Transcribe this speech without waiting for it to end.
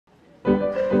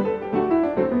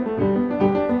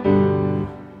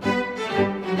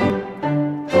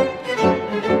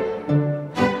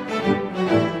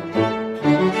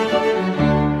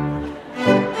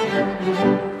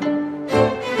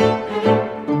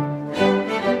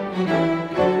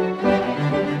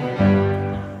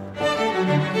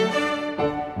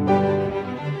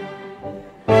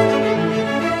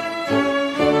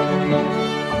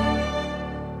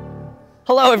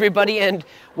Hello everybody and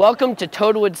welcome to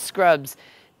Toadwood Scrubs.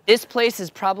 This place is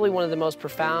probably one of the most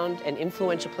profound and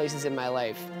influential places in my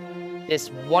life. This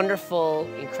wonderful,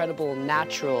 incredible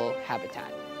natural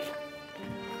habitat.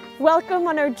 Welcome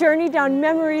on our journey down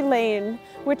memory lane,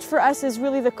 which for us is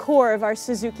really the core of our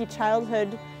Suzuki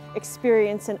childhood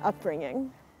experience and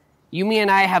upbringing. Yumi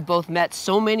and I have both met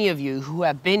so many of you who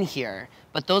have been here,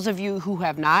 but those of you who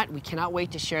have not, we cannot wait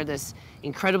to share this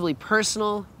incredibly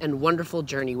personal and wonderful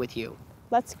journey with you.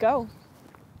 Let's go.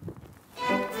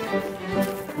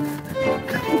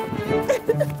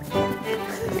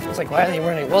 It's like, why are they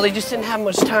running? Well, they just didn't have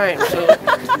much time, so.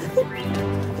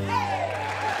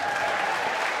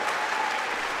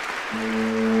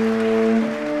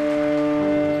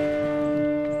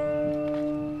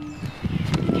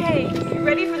 Okay, you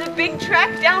ready for the big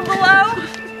trek down below?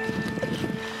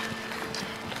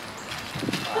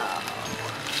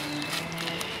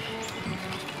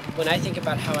 When I think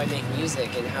about how I make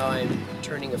music and how I'm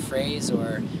turning a phrase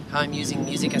or how I'm using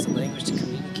music as a language to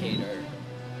communicate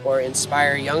or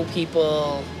inspire young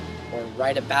people or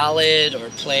write a ballad or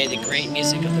play the great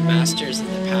music of the masters of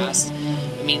the past,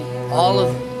 I mean, all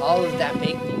of that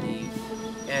make-believe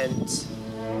and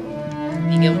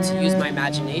being able to use my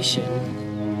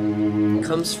imagination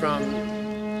comes from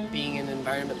being in an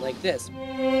environment like this.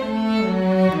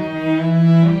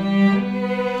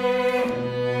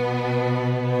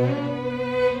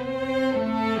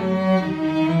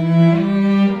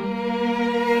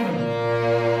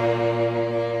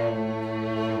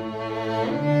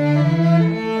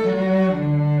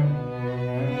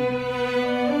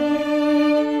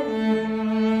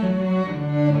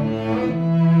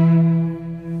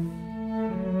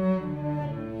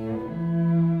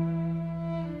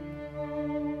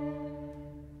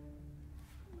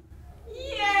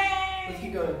 Let's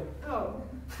keep going. Oh.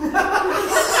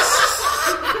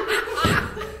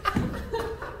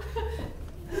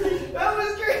 That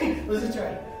was great. Let's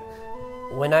try.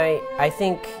 When I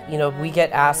think, you know, we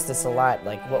get asked this a lot,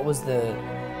 like what was the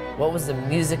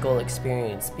musical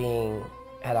experience being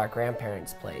at our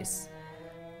grandparents' place?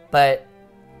 But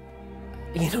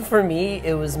you know, for me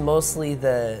it was mostly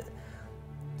the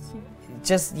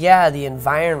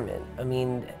environment. I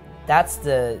mean, that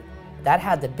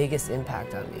had the biggest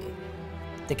impact on me.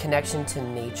 The connection to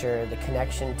nature, the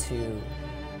connection to,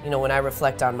 you know, when I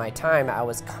reflect on my time, I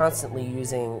was constantly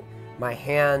using my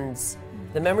hands.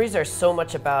 The memories are so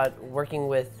much about working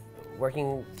in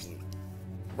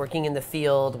the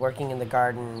field, working in the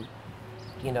garden,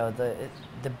 you know, the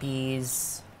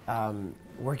bees,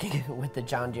 working with the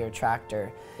John Deere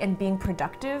tractor. And being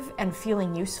productive and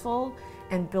feeling useful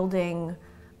and building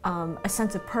a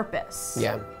sense of purpose.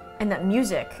 Yeah. And that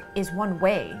music is one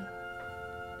way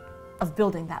of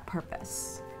building that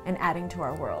purpose and adding to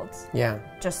our world. Yeah.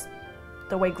 Just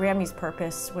the way Grammy's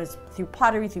purpose was through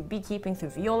pottery, through beekeeping, through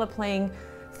viola playing,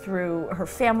 through her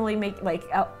family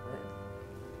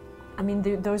I mean,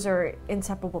 those are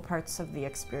inseparable parts of the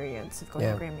experience of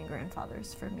going to Grammy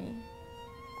grandfathers for me.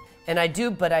 And I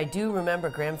do remember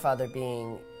grandfather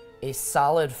being a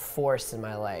solid force in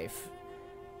my life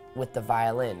with the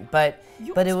violin, but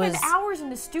it was hours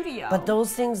in the studio. But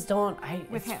those things don't.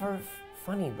 With it's him.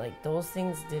 Funny. Like those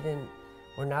things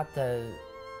were not the.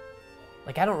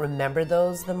 Like I don't remember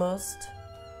those the most.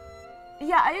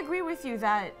 Yeah, I agree with you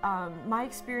that my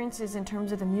experiences in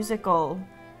terms of the musical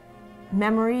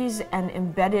memories and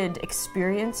embedded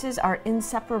experiences are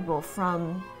inseparable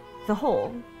from the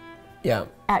whole. Yeah.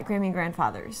 At Grammy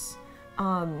Grandfathers.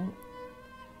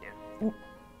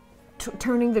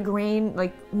 Turning the grain,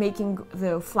 like making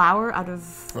the flour out of...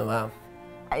 Oh, wow.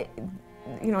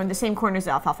 You know, in the same corner as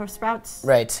the alfalfa sprouts.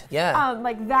 Right, yeah.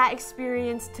 Like that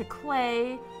experience to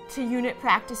clay, to unit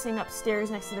practicing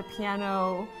upstairs next to the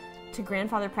piano, to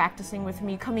grandfather practicing with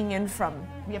me, coming in from...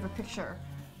 We have a picture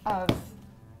of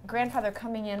grandfather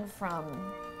coming in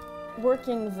from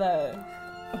working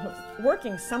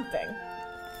something.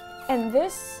 And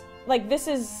this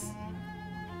is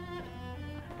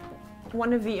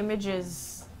one of the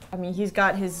images. I mean, he's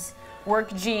got his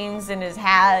work jeans and his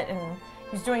hat and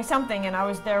he's doing something, and I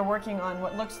was there working on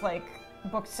what looks like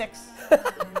book 6.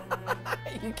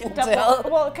 You can tell.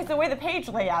 Well, because the way the page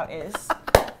layout is,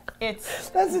 That's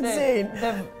insane.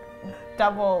 The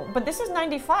double, but this is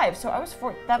 95, so I was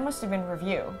that must have been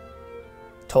review.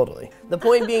 Totally. The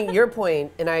point being, your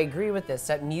point, and I agree with this,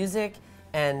 that music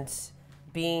and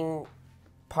being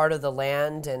part of the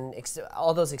land and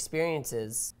all those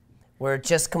experiences were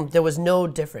just, there was no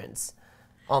difference,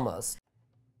 almost.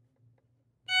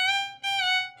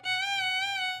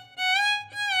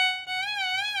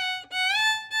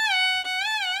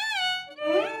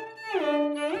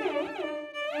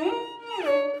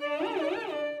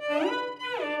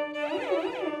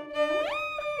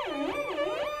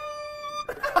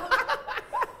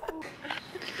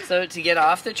 So to get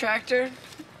off the tractor,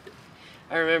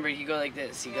 I remember you go like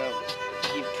this. You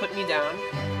put me down,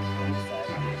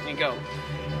 and you go.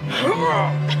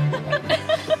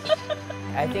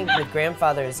 I think with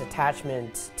grandfather's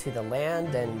attachment to the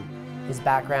land and his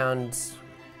background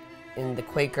in the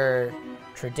Quaker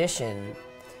tradition,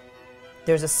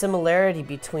 there's a similarity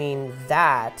between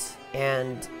that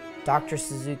and Dr.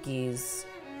 Suzuki's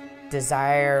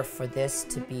desire for this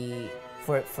to be,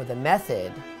 for the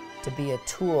method to be a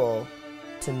tool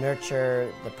to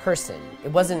nurture the person.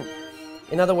 It wasn't,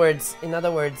 in other words,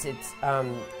 it's,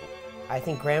 I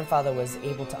think grandfather was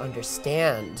able to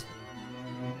understand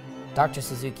Dr.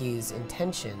 Suzuki's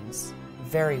intentions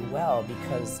very well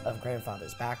because of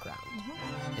grandfather's background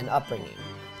and upbringing.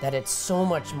 That it's so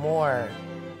much more,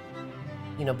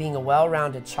 you know, being a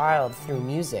well-rounded child through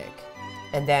music,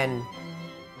 and then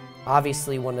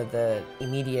obviously one of the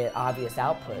immediate obvious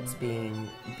outputs being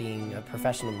a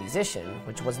professional musician,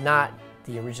 which was not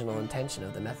the original intention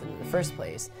of the method in the first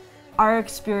place. Our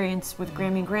experience with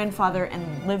Grammy and grandfather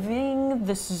and living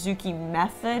the Suzuki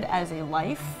method as a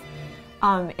life,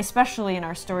 especially in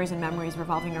our stories and memories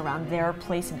revolving around their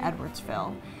place in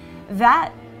Edwardsville,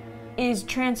 that is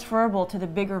transferable to the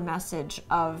bigger message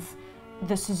of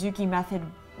the Suzuki method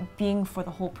being for the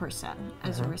whole person,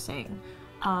 as you were saying.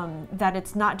 That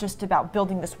it's not just about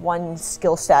building this one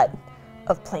skill set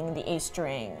of playing the A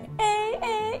string,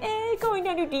 A, going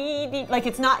down to D, D. Like,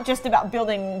 it's not just about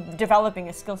developing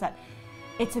a skill set.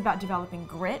 It's about developing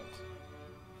grit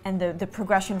and the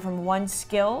progression from one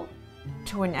skill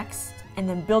to a next, and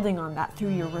then building on that through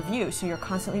your review. So you're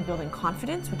constantly building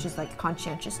confidence, which is like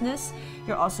conscientiousness.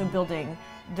 You're also building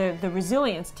the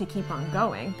resilience to keep on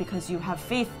going because you have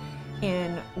faith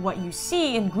in what you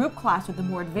see in group class with the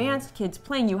more advanced kids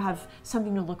playing. You have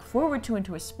something to look forward to and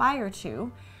to aspire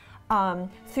to.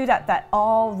 Through that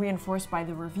all reinforced by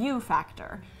the review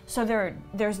factor. So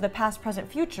there's the past, present,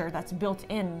 future that's built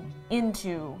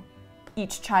into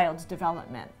each child's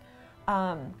development.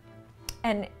 And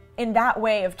in that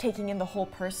way of taking in the whole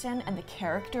person and the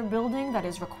character building that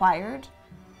is required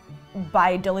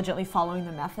by diligently following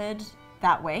the method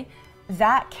that way,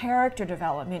 that character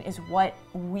development is what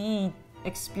we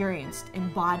experienced,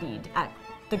 embodied at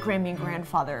the Grammy and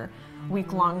grandfather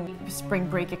week-long spring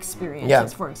break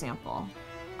experiences, for example.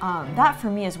 That for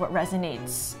me is what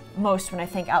resonates most when I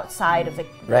think outside of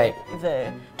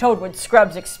the Toadwood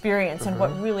Scrubs experience and what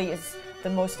really is the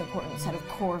most important set of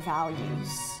core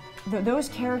values. Those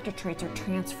character traits are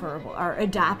transferable, are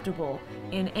adaptable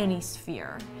in any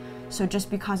sphere. So just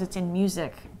because it's in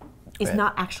music is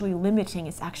not actually limiting,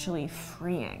 it's actually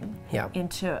freeing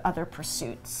into other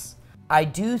pursuits. I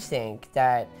do think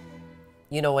that,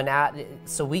 you know,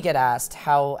 so we get asked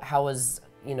how was,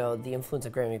 you know, the influence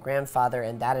of Grammy grandfather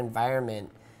and that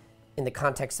environment in the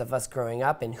context of us growing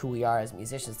up and who we are as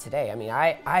musicians today. I mean,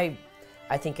 I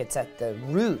think it's at the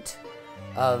root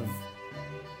of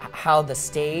how the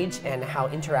stage and how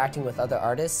interacting with other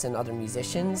artists and other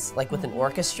musicians, like with an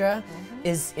orchestra,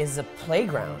 is a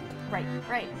playground.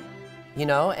 Right. You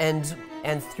know, and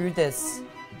through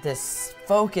this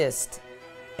focused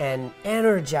and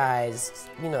energized,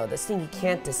 you know, this thing you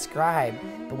can't describe,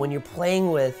 but when you're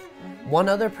playing with one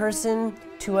other person,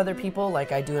 two other people,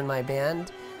 like I do in my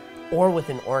band, or with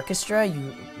an orchestra,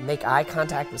 you make eye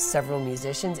contact with several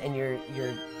musicians and you're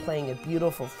playing a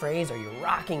beautiful phrase or you're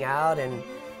rocking out, and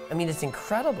I mean, it's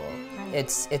incredible.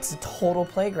 It's a total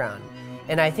playground.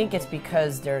 And I think it's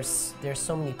because there's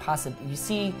so many you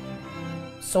see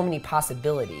so many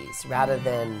possibilities rather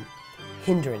than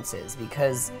hindrances,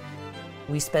 because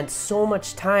we spent so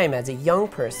much time as a young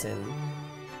person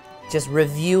just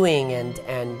reviewing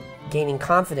and gaining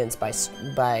confidence by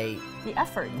the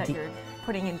effort that you're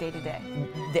putting in day to day.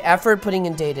 The effort putting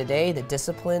in day to day, the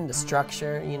discipline, the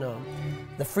structure, you know,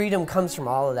 the freedom comes from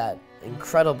all of that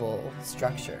incredible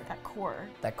structure.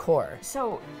 That core.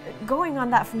 So going on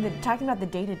that from talking about the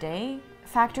day to day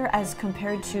factor as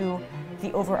compared to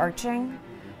the overarching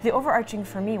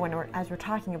for me as we're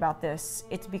talking about this,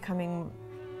 it's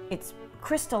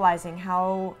crystallizing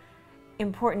how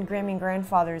important Grammy and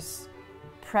grandfather's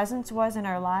presence was in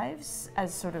our lives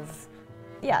as sort of,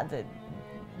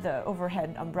 the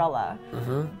overhead umbrella.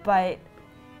 But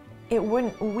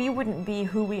we wouldn't be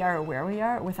who we are or where we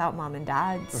are without mom and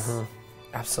dad's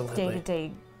absolutely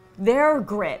day-to-day, their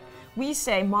grit. We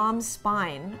say mom's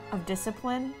spine of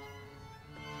discipline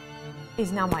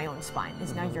is now my own spine,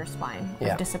 is now your spine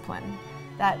of discipline.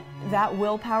 That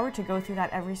willpower to go through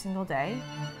that every single day,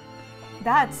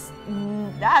 that's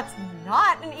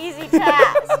not an easy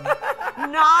task.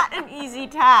 Not an easy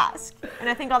task. And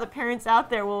I think all the parents out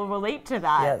there will relate to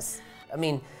that. Yes. I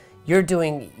mean,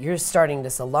 you're starting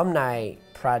this alumni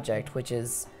project, which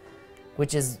is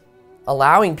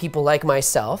allowing people like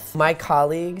myself, my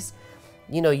colleagues,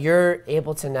 you know, you're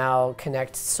able to now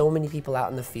connect so many people out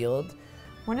in the field.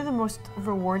 One of the most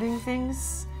rewarding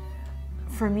things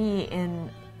for me in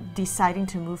deciding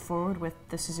to move forward with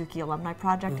the Suzuki Alumni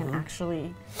Project and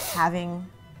actually having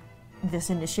this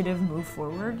initiative move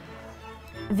forward,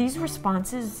 these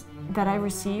responses that I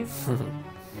receive,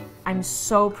 I'm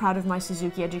so proud of my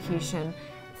Suzuki education.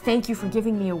 Thank you for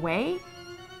giving me a way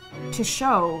to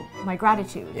show my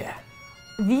gratitude. Yeah.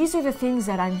 These are the things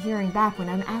that I'm hearing back when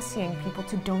I'm asking people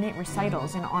to donate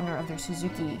recitals in honor of their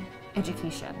Suzuki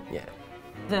education. Yeah.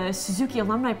 The Suzuki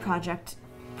Alumni Project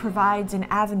provides an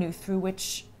avenue through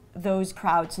which those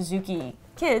proud Suzuki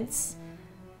kids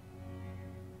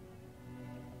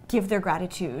give their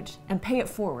gratitude and pay it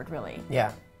forward, really.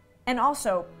 Yeah. And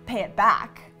also pay it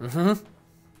back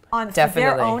on for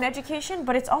their own education,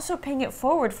 but it's also paying it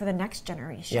forward for the next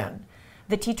generation. Yeah.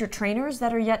 The teacher trainers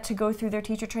that are yet to go through their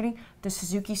teacher training, the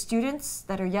Suzuki students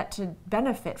that are yet to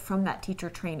benefit from that teacher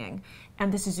training,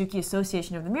 and the Suzuki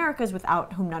Association of the Americas,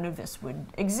 without whom none of this would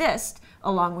exist,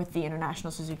 along with the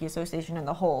International Suzuki Association and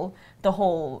the whole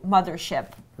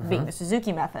mothership being the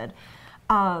Suzuki method.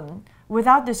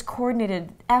 Without this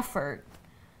coordinated effort,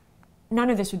 none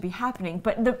of this would be happening.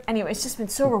 But anyway, it's just been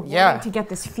so rewarding to get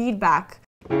this feedback.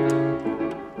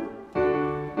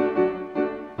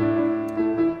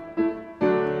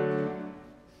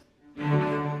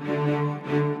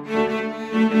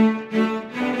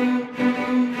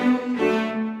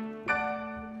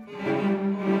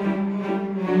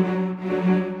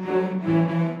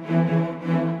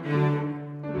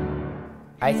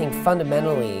 I think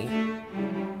fundamentally,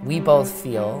 we both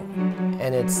feel,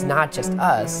 and it's not just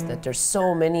us, that there's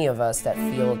so many of us that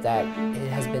feel that it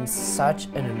has been such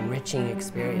an enriching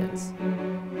experience.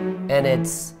 And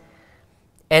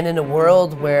in a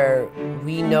world where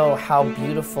we know how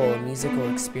beautiful a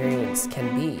musical experience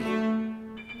can be,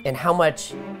 and how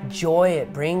much joy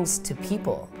it brings to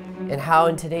people, and how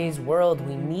in today's world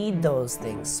we need those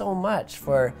things so much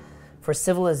for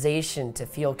civilization to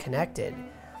feel connected,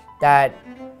 that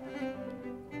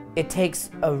it takes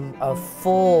a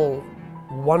full,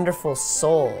 wonderful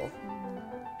soul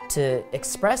to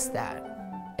express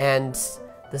that. And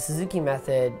the Suzuki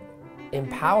method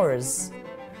empowers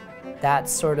that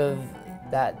sort of,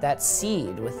 that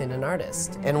seed within an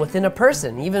artist and within a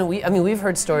person. We've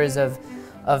heard stories of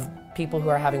people who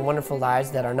are having wonderful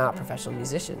lives that are not professional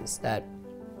musicians, that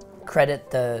credit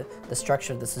the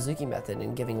structure of the Suzuki method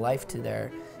in giving life to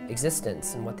their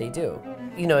existence and what they do.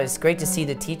 You know, it's great to see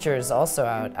the teachers also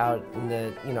out in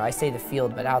the, you know, I say the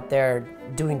field, but out there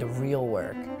doing the real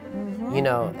work, you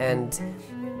know,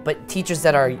 but teachers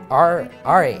that are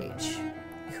our age,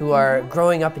 who are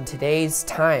growing up in today's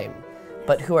time,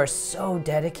 but who are so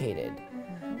dedicated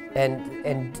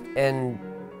and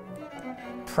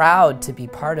proud to be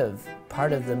part of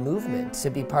the movement, to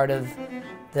be part of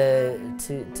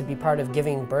to be part of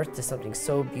giving birth to something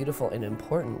so beautiful and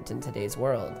important in today's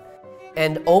world,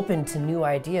 and open to new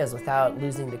ideas without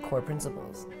losing the core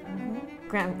principles.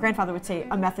 Grandfather would say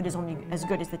a method is only as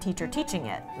good as the teacher teaching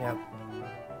it. Yeah.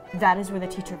 That is where the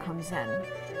teacher comes in,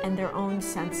 and their own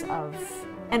sense of,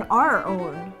 and our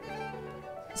own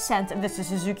sense of this is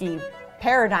Suzuki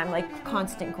paradigm, like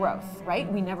constant growth, right?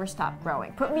 We never stop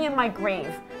growing. Put me in my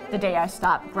grave the day I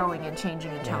stop growing and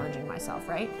changing and challenging myself,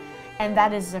 right? And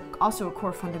that is also a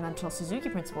core fundamental Suzuki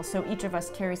principle. So each of us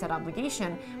carries that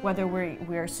obligation, whether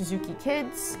we're Suzuki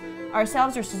kids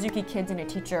ourselves or Suzuki kids in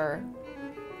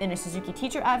a Suzuki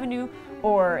teacher avenue,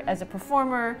 or as a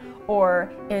performer,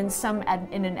 or in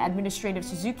in an administrative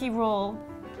Suzuki role,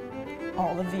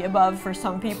 all of the above for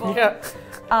some people. Yeah.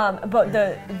 But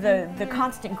the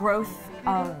constant growth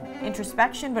of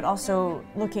introspection, but also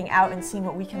looking out and seeing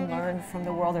what we can learn from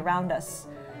the world around us,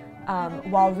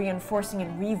 while reinforcing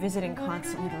and revisiting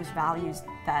constantly those values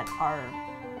that are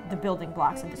the building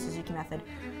blocks of the Suzuki method.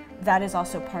 That is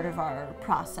also part of our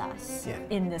process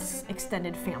in this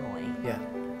extended family. Yeah.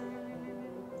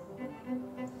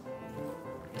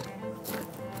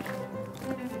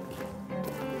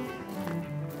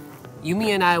 Yumi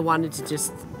and I wanted to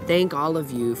just thank all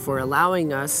of you for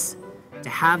allowing us to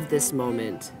have this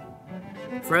moment,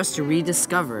 for us to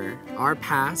rediscover our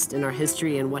past and our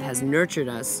history and what has nurtured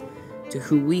us to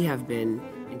who we have been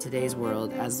in today's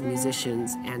world as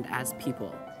musicians and as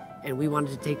people. And we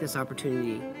wanted to take this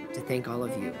opportunity to thank all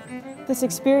of you. This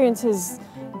experience has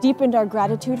deepened our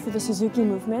gratitude for the Suzuki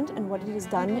movement and what it has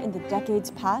done in the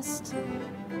decades past,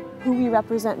 who we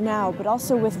represent now, but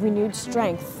also with renewed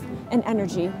strength and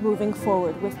energy moving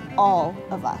forward with all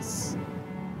of us.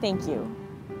 Thank you.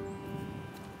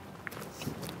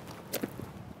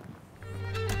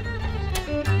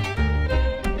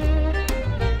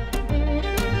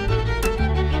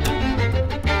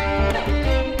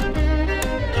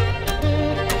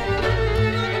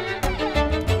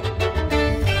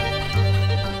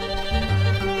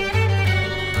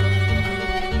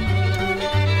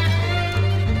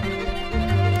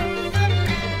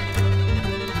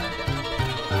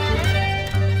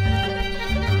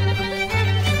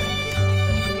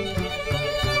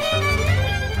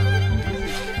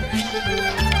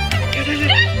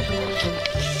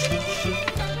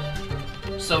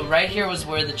 So right here was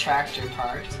where the tractor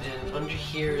parked, and under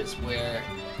here is where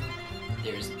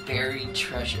there's buried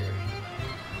treasure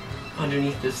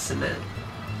underneath the cement.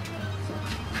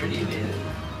 Pretty amazing.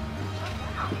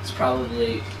 It's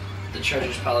probably, the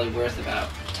treasure's probably worth about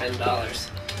 $10.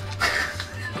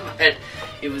 But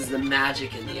it was the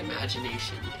magic and the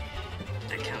imagination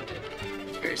that counted.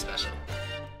 Very special.